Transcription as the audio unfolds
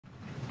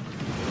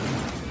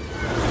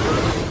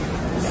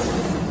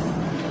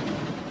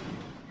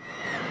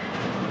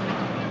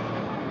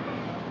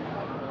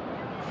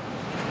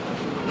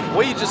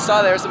what you just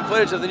saw there is some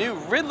footage of the new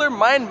Riddler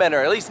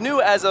Mindbender, at least new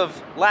as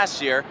of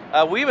last year.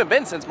 We haven't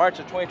been since March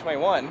of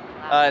 2021.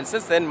 And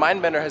since then,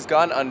 Mindbender has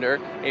gone under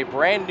a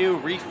brand new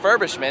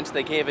refurbishment.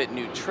 They gave it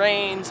new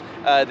trains,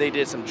 they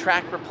did some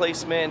track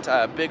replacement,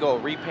 big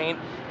old repaint.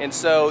 And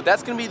so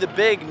that's gonna be the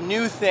big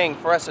new thing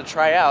for us to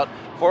try out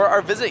for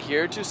our visit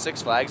here to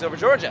Six Flags over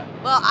Georgia.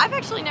 Well, I've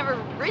actually never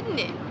ridden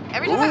it.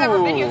 Every time I've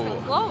ever been here, it's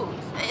been closed.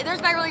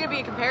 There's not really gonna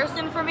be a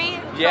comparison for me.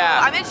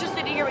 Yeah. So I'm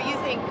interested to hear what you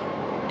think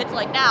it's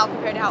like now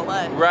compared to how it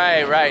was.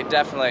 Right,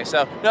 definitely.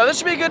 So, no, this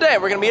should be a good day.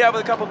 We're gonna meet up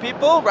with a couple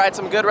people, ride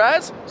some good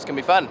rides. It's gonna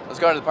be fun. Let's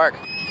go into the park.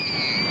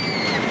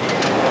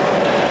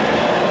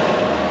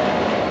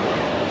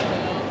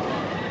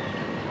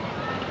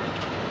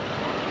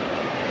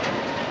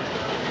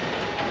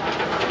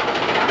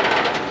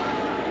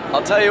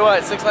 I'll tell you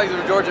what, Six Flags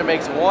over Georgia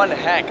makes one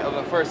heck of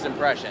a first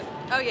impression.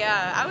 Oh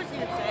yeah, I was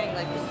even saying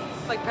like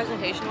this, like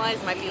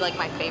presentation-wise, might be like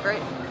my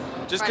favorite.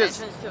 Just because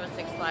to a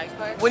Six Flags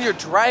park. When you're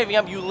driving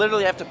up, you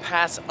literally have to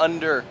pass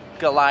under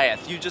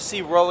Goliath. You just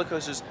see roller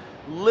coasters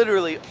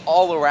literally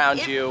all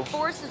around you. It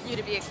forces you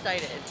to be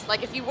excited.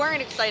 Like if you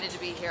weren't excited to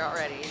be here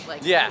already,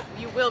 like yeah,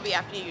 you will be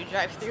after you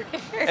drive through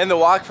here. And the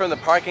walk from the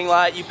parking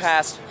lot, you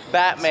pass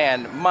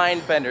Batman,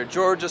 Mindbender,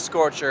 Georgia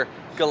Scorcher,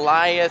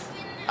 Goliath,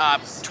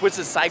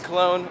 Twisted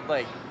Cyclone.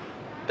 Like,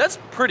 that's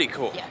pretty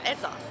cool. Yeah,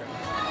 it's awesome.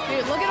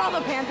 Dude, look at all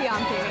the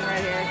Pantheon theming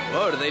right here.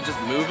 Whoa, did they just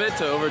move it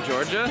to over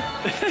Georgia?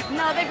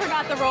 No, they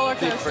forgot the roller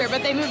coaster,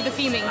 but they moved the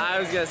theming. I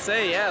was gonna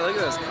say, yeah, look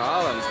at those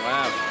columns,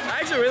 wow.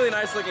 Actually a really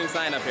nice looking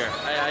sign up here.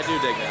 I do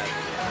dig that.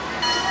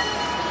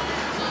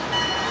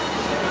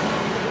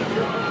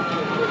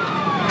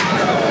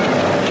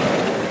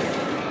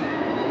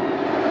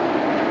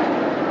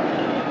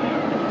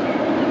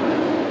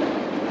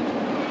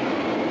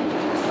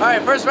 All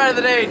right, first ride of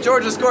the day,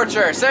 Georgia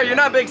Scorcher. Sarah, you're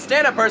not a big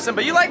stand-up person,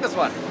 but you like this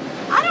one.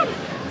 I don't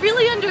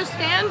really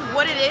understand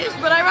what it is,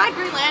 but I ride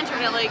Green Lantern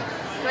at like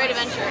Great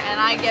Adventure, and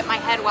I get my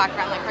head whacked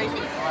around like crazy.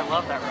 Oh, I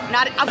love that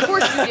ride. Of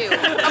course you do.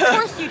 Of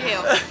course you do.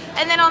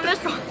 And then on this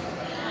one,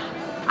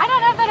 I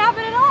don't have that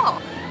happen at all.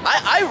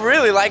 I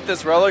really like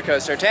this roller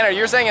coaster. Tanner,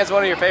 you're saying it's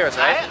one of your favorites,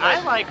 right?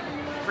 I like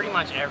pretty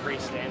much every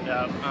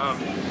stand-up.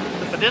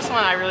 But this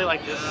one, I really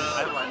like this one.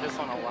 I like this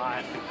one a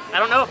lot. I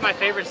don't know if my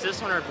favorite's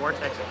this one or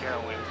Vortex or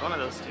Carol Wings. One of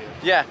those two.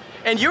 Yeah,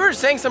 and you were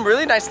saying some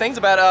really nice things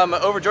about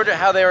over Georgia,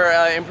 how they were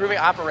improving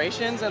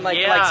operations and like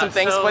some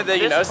things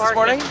that you noticed this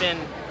morning. This park has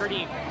been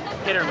pretty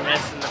hit or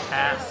miss in the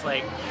past.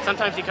 Like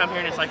sometimes you come here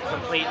and it's like a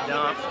complete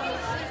dump.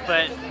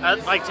 But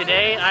like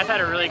today, I've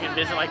had a really good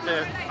visit. Like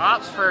the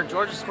ops for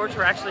Georgia Scorch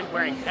were actually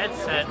wearing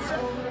headsets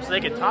so they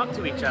could talk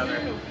to each other.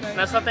 And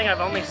that's something I've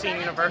only seen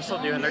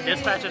Universal do, and their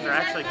dispatches are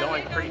actually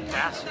going pretty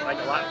fast, like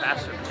a lot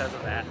faster because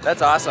of that.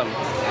 That's awesome.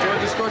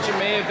 Georgia Scorcher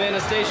may have been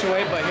a station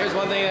wait, but here's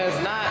one thing that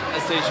is not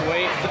a station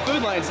wait. The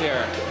food line's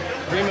here.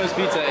 Primo's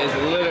Pizza is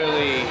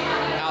literally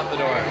out the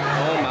door.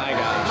 Oh my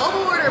gosh.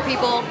 Mobile order,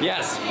 people.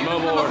 Yes,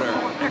 mobile order.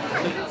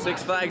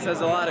 Six Flags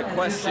has a lot of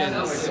questions.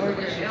 Just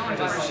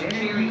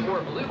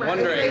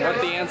wondering what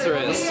the answer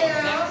is.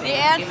 The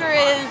answer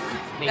is,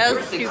 that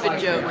was a stupid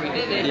joke.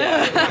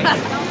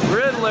 Yeah.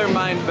 Riddler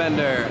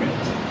Mindbender.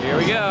 Here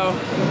we go.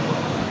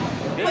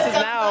 This is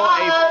now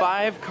a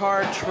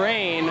 5-car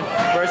train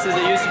versus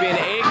it used to be an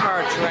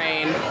 8-car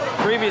train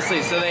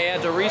previously, so they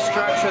had to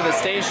restructure the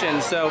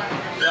station. So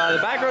the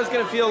back row is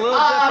going to feel a little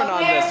different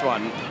on this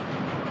one.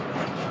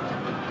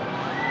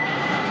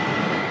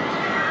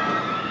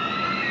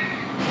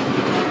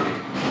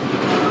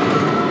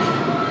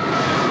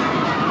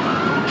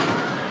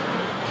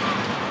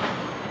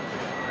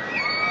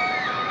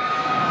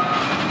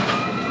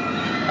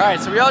 All right,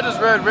 so we all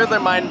just rode Riddler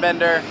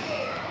Mindbender.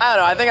 I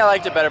don't know, I think I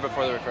liked it better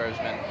before the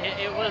refurbishment.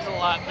 It was a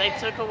lot, they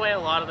took away a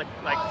lot of the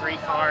like 3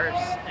 cars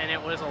and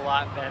it was a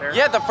lot better.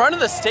 Yeah, the front of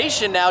the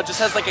station now just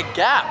has like a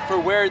gap for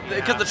where,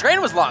 because the train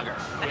was longer.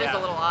 That is a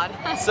little odd.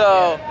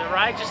 So the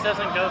ride just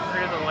doesn't go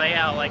through the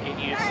layout like it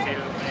used to.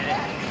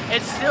 And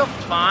it's still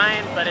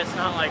fine, but it's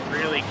not like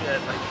really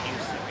good like it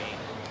used to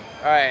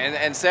be. All right,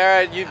 and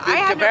Sarah, you've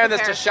been comparing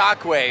this to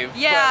Shockwave.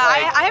 Yeah,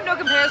 like, I have no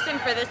comparison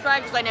for this ride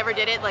because I never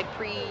did it like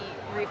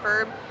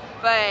pre-refurb,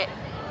 but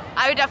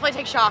I would definitely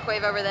take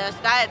Shockwave over this.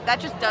 That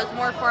just does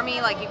more for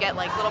me. Like you get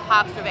like little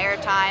pops of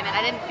airtime, and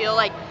I didn't feel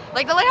like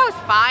the layout was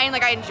fine.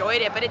 Like I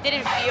enjoyed it, but it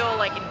didn't feel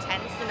like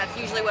intense, and that's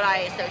usually what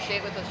I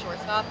associate with a short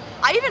stop.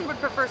 I even would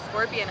prefer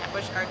Scorpion at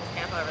Busch Gardens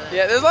Tampa over this.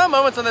 Yeah, there's a lot of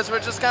moments on this where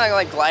it's just kind of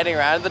like gliding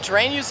around. The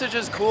terrain usage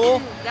is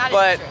cool,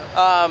 but true.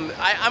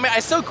 I mean I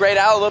still grade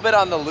out a little bit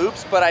on the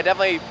loops, but I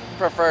definitely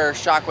prefer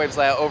Shockwave's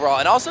layout overall.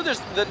 And also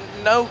there's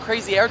no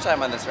crazy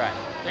airtime on this ride.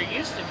 There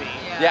used to be.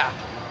 Yeah.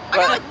 I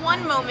got like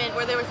one moment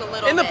where there was a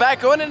little in the back,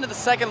 going into the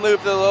second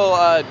loop, the little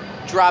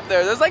drop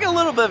there's like a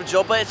little bit of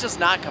jolt, but it's just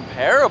not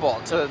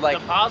comparable to like...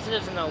 The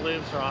positives in the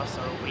loops are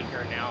also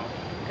weaker now,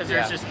 because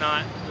there's just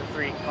not the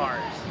 3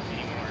 cars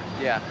anymore.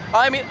 Yeah.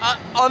 I mean,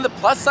 on the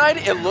plus side,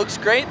 it looks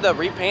great. The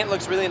repaint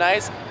looks really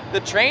nice. The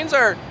trains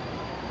are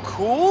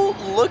cool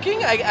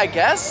looking, I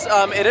guess.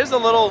 It is a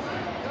little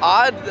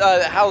odd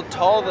how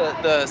tall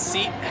the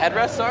seat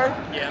headrests are.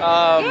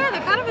 Yeah. Yeah,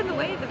 they're kind of in the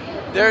way.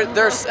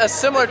 They're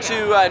similar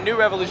to New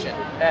Revolution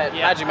at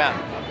Magic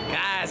Mountain.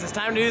 Guys, it's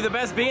time to do the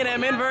best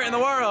B&M invert in the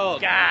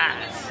world.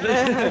 Guys. I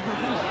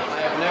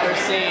have never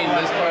seen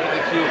this part of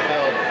the cube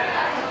filled.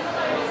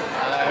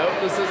 I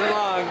hope this isn't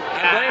long.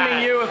 I'm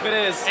blaming you if it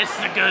is. It's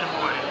the good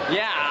one.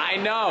 Yeah, I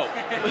know.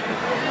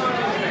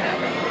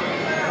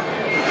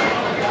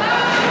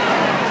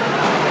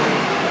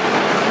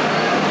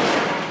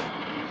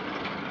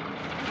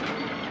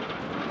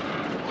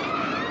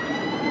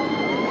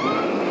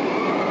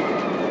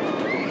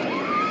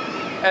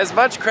 As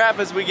much crap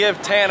as we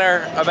give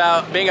Tanner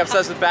about being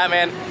obsessed with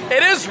Batman,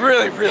 it is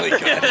really, really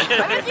good.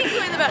 I bet he's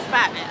doing the best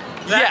Batman.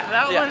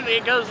 That one,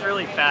 it goes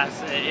really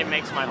fast. It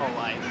makes my whole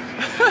life.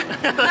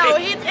 No,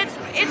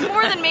 it's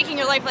more than making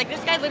your life. Like,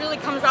 this guy literally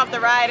comes off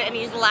the ride and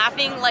he's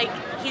laughing like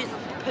he's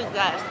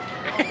possessed.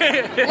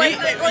 Like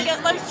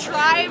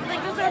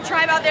there's a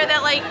tribe out there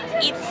that like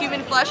eats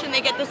human flesh and they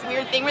get this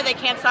weird thing where they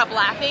can't stop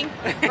laughing,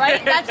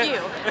 right? That's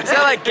you. Is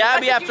that like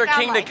Gabby after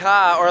King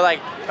Dakar, or like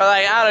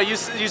I don't know? You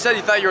said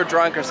you thought you were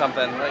drunk or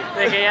something.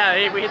 Like,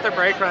 yeah, we hit the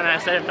brake run and I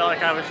said it felt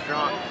like I was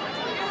drunk.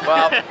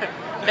 Well,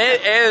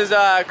 it is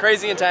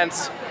crazy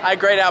intense. I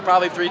grayed out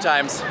probably 3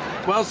 times.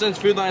 Well, since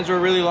food lines were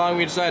really long,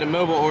 we decided to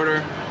mobile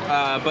order,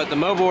 but the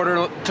mobile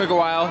order took a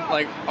while,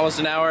 like almost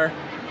an hour.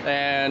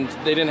 And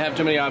they didn't have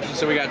too many options,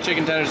 so we got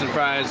chicken tenders and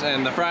fries,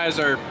 and the fries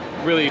are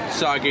really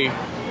soggy,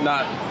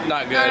 not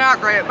good. They're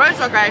not great, but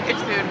it's okay. It's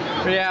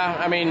food. Yeah,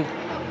 I mean,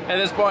 at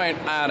this point,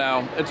 I don't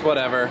know. It's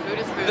whatever. Food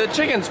is food. The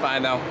chicken's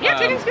fine though. Yeah,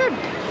 chicken's good.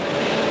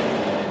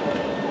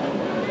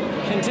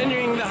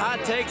 Continuing the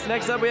hot takes,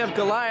 next up we have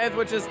Goliath,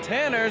 which is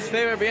Tanner's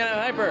favorite B&M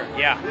Hyper.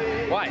 Yeah.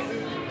 Why?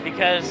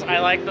 Because I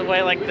like the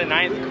way, like, the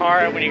 9th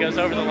car, when he goes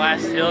over the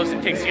last hills,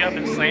 it picks you up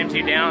and slams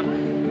you down,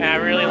 and I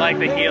really like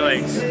the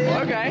helix.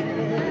 Okay.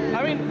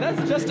 I mean,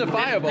 that's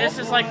justifiable. This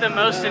is like the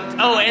most,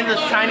 oh, and the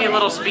shiny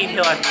little speed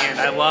hill at the end.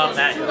 I love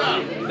that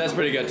hill. That's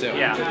pretty good too.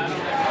 Yeah.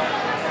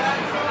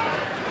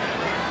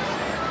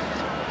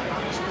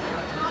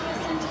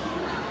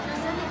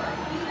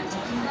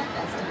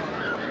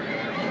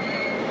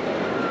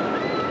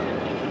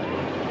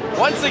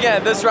 Once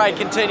again, this ride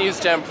continues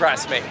to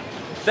impress me.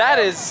 That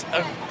is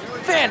a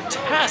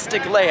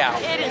fantastic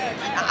layout. It is.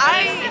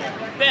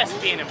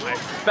 Best B&M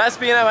Hyper. Best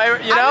B&M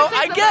Hyper, you know,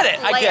 I get it.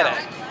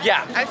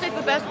 Yeah. I'd say it's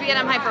the best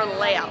B&M Hyper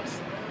layouts.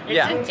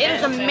 Yeah. It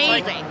is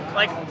amazing.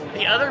 Like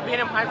the other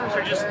B&M Hypers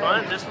are just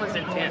fun. This one's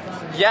intense.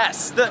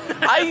 Yes.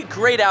 I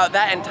grayed out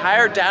that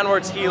entire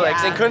downwards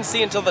helix and couldn't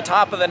see until the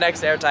top of the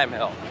next airtime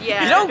hill.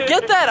 Yeah. You don't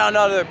get that on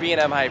other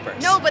B&M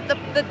Hypers. No, but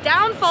the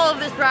downfall of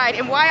this ride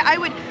and why I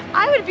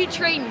would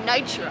betray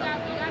Nitro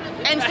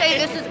and say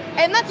this is,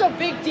 and that's a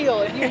big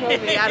deal if you know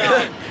me at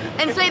all,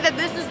 and say that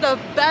this is the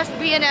best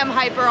B&M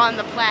Hyper on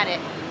the planet.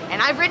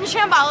 And I've ridden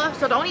Shambhala,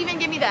 so don't even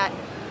give me that.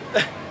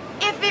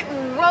 If it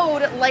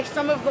rode like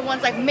some of the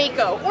ones like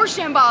Mako or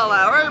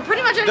Shambhala or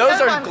pretty much any those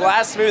other are ones,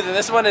 glass smooth and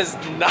this one is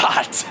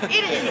not.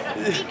 It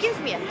is. It gives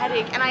me a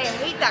headache and I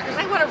hate that because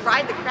I want to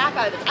ride the crap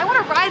out of this. I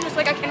want to ride this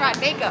like I can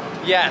ride Mako.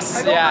 Yes,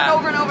 like yeah.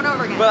 Over and over and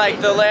over and over again. But like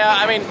the layout,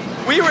 I mean,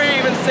 we were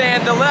even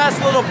saying the last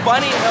little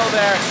bunny hill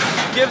there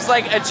gives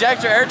like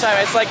ejector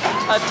airtime. It's like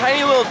a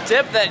tiny little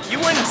dip that you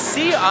wouldn't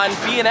see on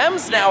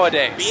B&Ms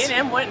nowadays.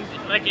 B&M wouldn't,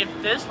 like if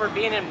this were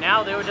B&M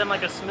now, they would have done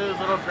like a smooth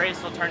little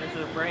graceful turn into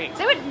the brakes.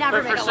 They would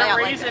never make a layout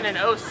like this. But for some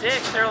reason in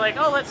 06, they're like,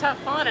 oh, let's have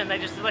fun, and they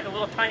just did like a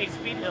little tiny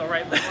speed hill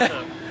right before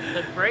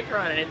the brake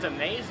run, and it's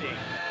amazing.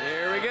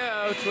 Here we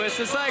go,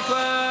 Twisted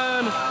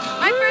Cyclone.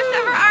 My first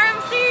ever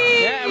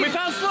RMC. Yeah, and we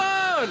found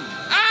Sloan.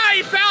 Ah,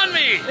 you found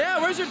me! Yeah,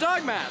 where's your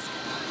dog mask?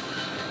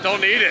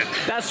 Don't need it.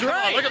 That's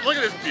right. Look at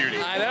this beauty.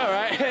 I know,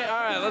 right? All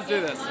right, let's do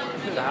this.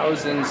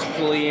 Thousands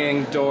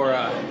fleeing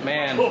Dora.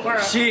 Man,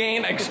 she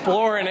ain't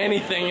exploring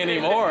anything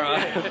anymore. All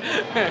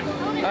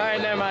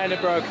right, never mind, it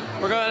broke.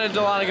 We're going to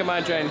Dahlonega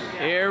Mine Train.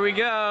 Here we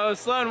go.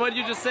 Sloan, what did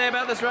you just say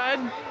about this ride?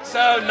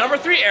 So, number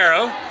 3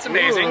 Arrow. It's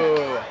amazing.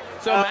 Ooh.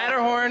 So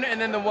Matterhorn, and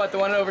then the what? The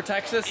one over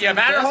Texas? Yeah,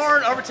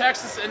 Matterhorn over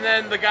Texas, and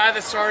then the guy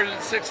that started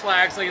at Six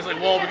Flags, like, he's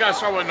like, well, we gotta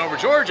start one over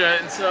Georgia,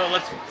 and so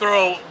let's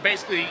throw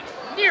basically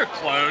near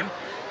clone.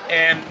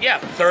 And yeah,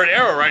 3rd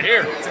Arrow right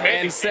here. It's amazing.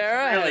 And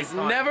Sarah has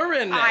never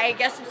ridden it. I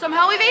guess it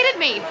somehow evaded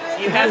me.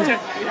 You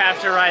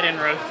have to ride in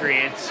row 3.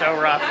 It's so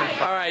rough and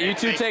fun. All right, you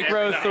two take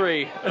row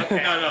 3.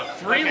 No.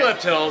 3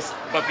 lift hills,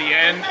 but the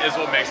end is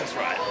what makes us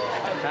ride.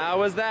 How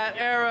was that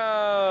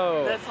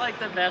arrow? That's like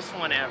the best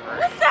one ever.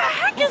 What the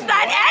heck is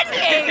that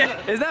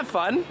ending? Is that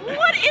fun?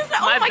 What is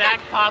that? My Oh my back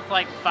god. popped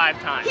like 5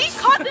 times. He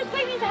caught this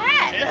baby's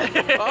head.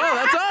 Oh,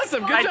 that's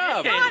awesome. Good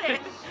job. Got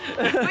it.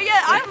 But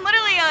yeah, I'm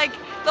literally like,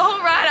 the whole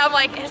ride I'm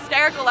like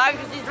hysterical laughing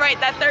because he's right,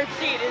 that 3rd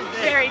seat is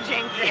very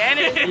janky and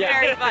it's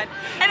very fun.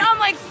 And I'm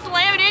like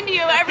slamming into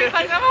you every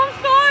fucking time. I'm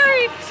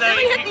sorry. So Then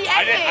we hit the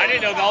ending. I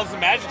didn't know that was the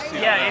magic seat.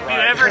 Yeah, if you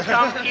ever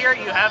come here,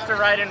 you have to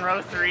ride in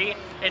row 3.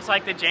 It's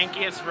like the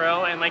jankiest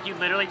row, and like you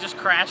literally just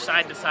crash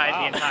side to side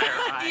the entire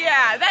ride.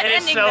 Yeah, that It is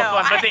ending so though.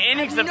 fun, but the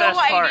ending's the best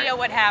I have part. no idea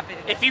what happened.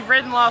 If you've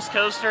ridden Lost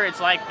Coaster, it's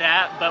like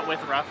that, but with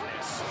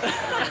roughness.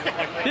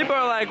 People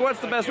are like, what's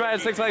the best ride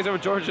at Six Flags Over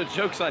Georgia?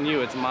 Joke's on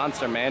you, it's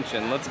Monster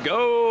Mansion. Let's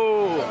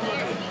go!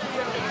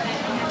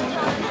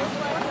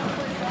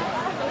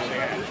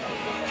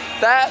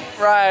 That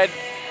ride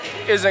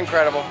is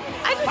incredible.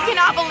 I just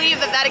cannot believe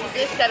that that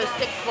exists at a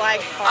Six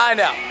Flags park. I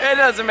know, it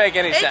doesn't make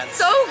any sense. It's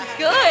so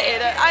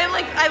good.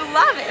 I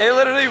love it. It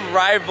literally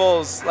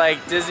rivals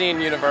like Disney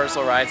and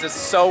Universal rides. It's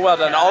so well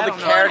done. All the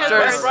characters.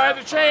 Best ride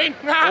the chain.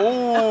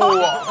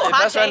 Ooh, hot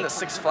best ride in take. the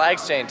Six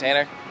Flags chain,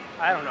 Tanner.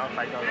 I don't know if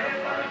I go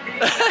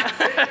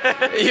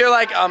that far. You're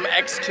like,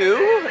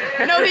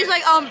 X2? No, he's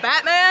like,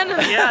 Batman.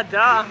 Yeah,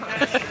 duh.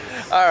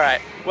 All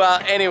right. Well,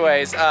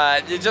 anyways,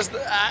 I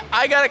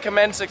gotta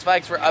commend Six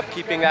Flags for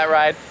upkeeping that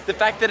ride. The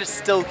fact that it's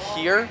still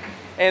here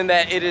and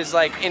that it is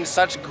like in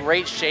such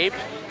great shape,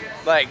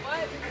 like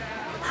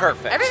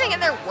perfect. Everything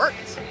in there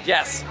works.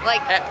 Yes.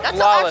 Like that's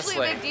flawlessly.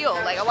 actually a big deal.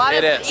 Like a lot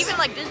It of is. even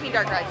like Disney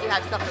dark rides, you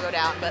have stuff to go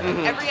down, but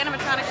every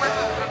animatronic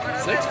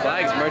works. Six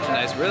Flags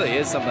merchandise really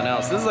is something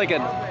else. This is like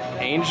an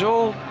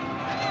angel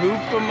poop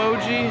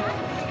emoji.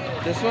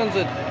 This one's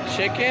a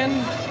chicken,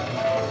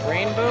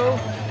 rainbow.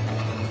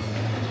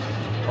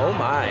 Oh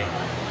my.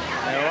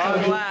 At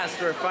long last,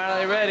 we're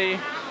finally ready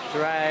to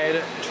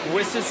ride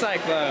Twisted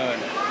Cyclone.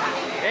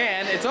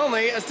 And it's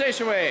only a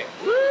station wait.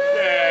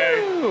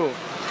 Woo!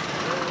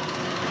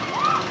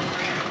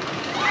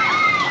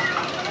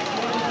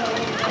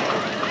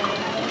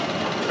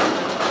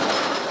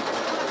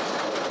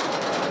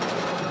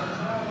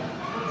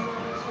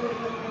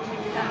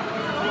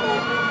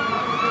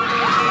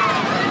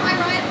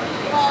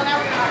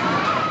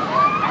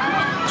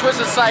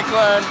 Twisted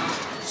Cyclone,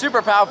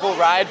 super powerful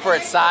ride for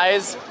its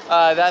size.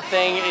 That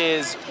thing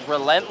is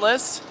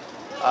relentless.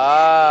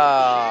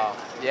 Oh,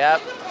 yep.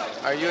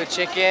 Are you a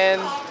chicken?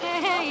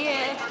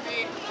 Yeah.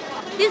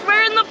 He's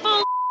wearing the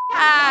full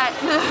hat.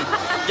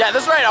 Yeah,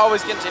 this ride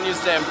always continues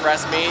to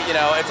impress me. You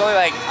know, it's only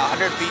like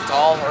 100 feet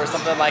tall or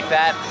something like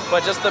that,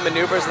 but just the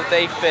maneuvers that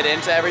they fit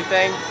into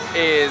everything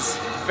is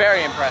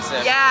very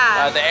impressive.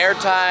 Yeah. The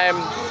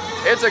airtime,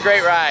 it's a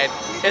great ride.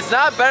 It's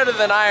not better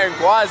than Iron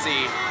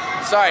Gwazi.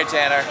 Sorry,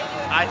 Tanner.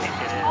 I think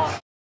it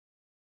is.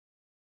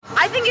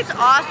 I think it's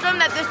awesome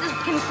that this is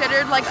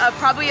considered like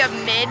probably a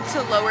mid to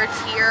lower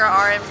tier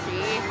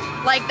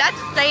RMC. Like that's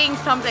saying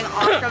something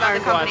awesome about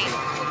the company.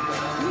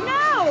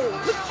 No,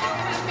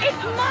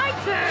 it's my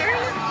turn.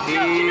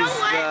 No, you know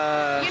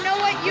what? You know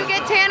what? You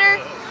get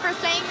Tanner for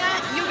saying that.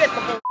 You get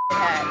the bull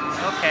head.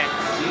 Okay.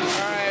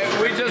 All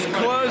right, we just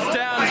closed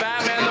down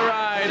Batman the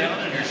Ride.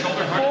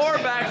 4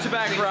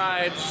 back-to-back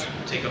rides,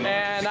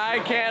 and I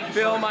can't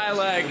feel my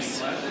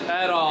legs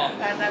at all.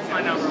 That's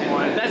my number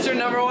 1. That's your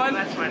number 1?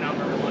 That's my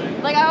number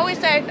 1. Like I always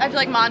say, I feel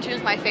like Manchu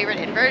is my favorite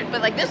invert,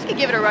 but like this could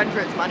give it a run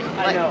for its money.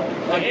 Like, I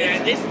know. Like,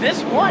 it's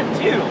this one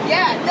too.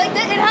 Yeah, like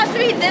it has to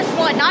be this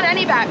one, not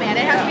any Batman.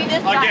 It has to be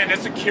this Again, Batman.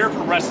 it's a cure for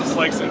restless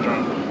leg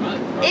syndrome.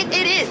 It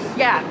is,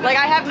 yeah. Like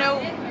I have no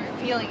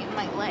feeling in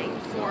my legs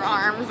or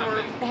arms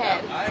or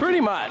head.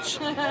 Pretty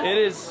much. It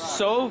is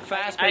so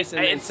fast-paced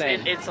and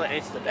insane. It's the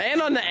best.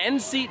 And on the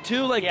end seat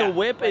too, like Yeah, the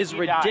whip like is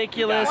you die,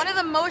 ridiculous. One of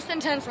the most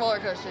intense roller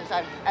coasters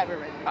I've ever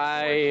ridden.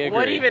 I agree.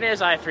 What even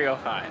is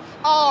I-305?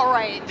 All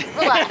right,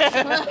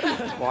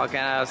 relax. Walking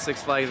out of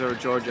Six Flags Over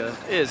Georgia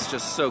is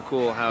just so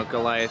cool how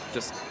Goliath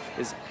just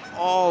is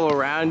all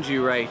around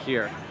you right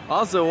here.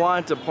 Also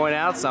want to point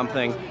out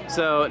something.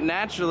 So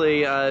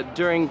naturally,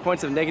 during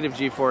points of negative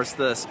G-force,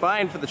 the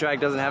spine for the track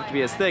doesn't have to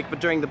be as thick,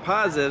 but during the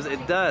positives,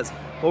 it does.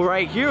 Well,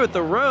 right here with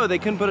the road, they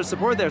couldn't put a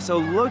support there, so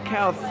look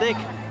how thick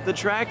the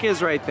track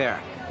is right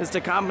there. It's to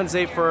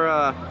compensate for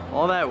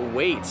all that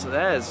weight. So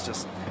that is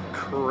just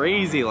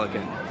crazy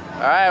looking.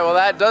 All right, well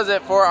that does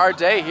it for our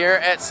day here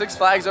at Six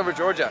Flags Over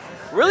Georgia.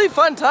 Really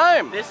fun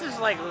time. This is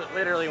like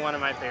literally one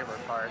of my favorite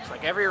parks.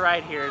 Like every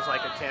ride here is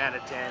like a 10 out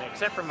of 10,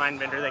 except for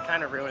Mindbender. They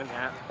kind of ruined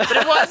that. But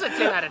it was a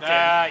 10 out of 10.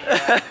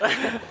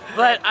 Yeah.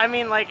 But I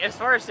mean, like as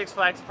far as Six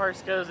Flags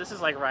parks goes, this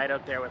is like right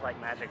up there with like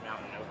Magic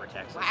Mountain over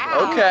Texas.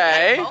 Wow.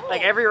 Okay. That's cool.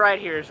 Like every ride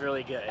here is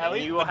really good. At And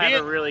least you will the have B-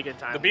 a really good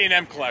time. The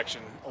B&M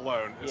collection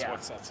alone is Yeah.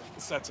 what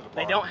sets it apart.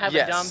 They don't have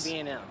Yes. a dumb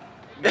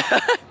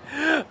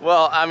B&M.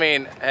 Well, I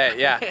mean, hey,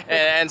 yeah.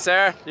 And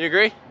Sarah, you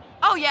agree?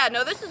 Oh yeah,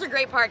 no, this is a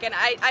great park, and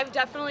I've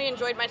definitely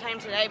enjoyed my time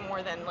today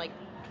more than like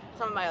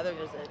some of my other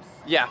visits.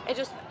 Yeah, It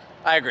just,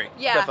 I agree.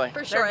 yeah, Definitely.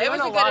 for sure. They're It doing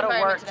was a a good lot of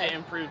environment work today. to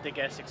improve the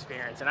guest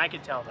experience, and I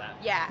could tell that.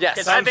 Yeah. Yes.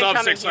 Because I've Thumbs been up,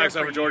 coming Six here Flags for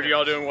Over Georgia.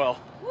 Y'all doing well.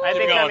 I've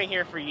Keep been going. coming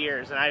here for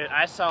years, and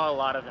I saw a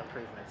lot of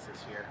improvements this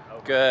year.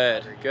 over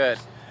Good, other good.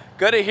 years.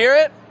 Good to hear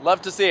it.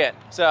 Love to see it.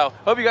 So,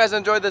 hope you guys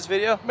enjoyed this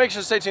video. Make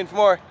sure to stay tuned for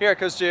more here at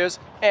GoPro Studios,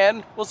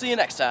 and we'll see you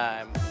next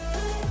time.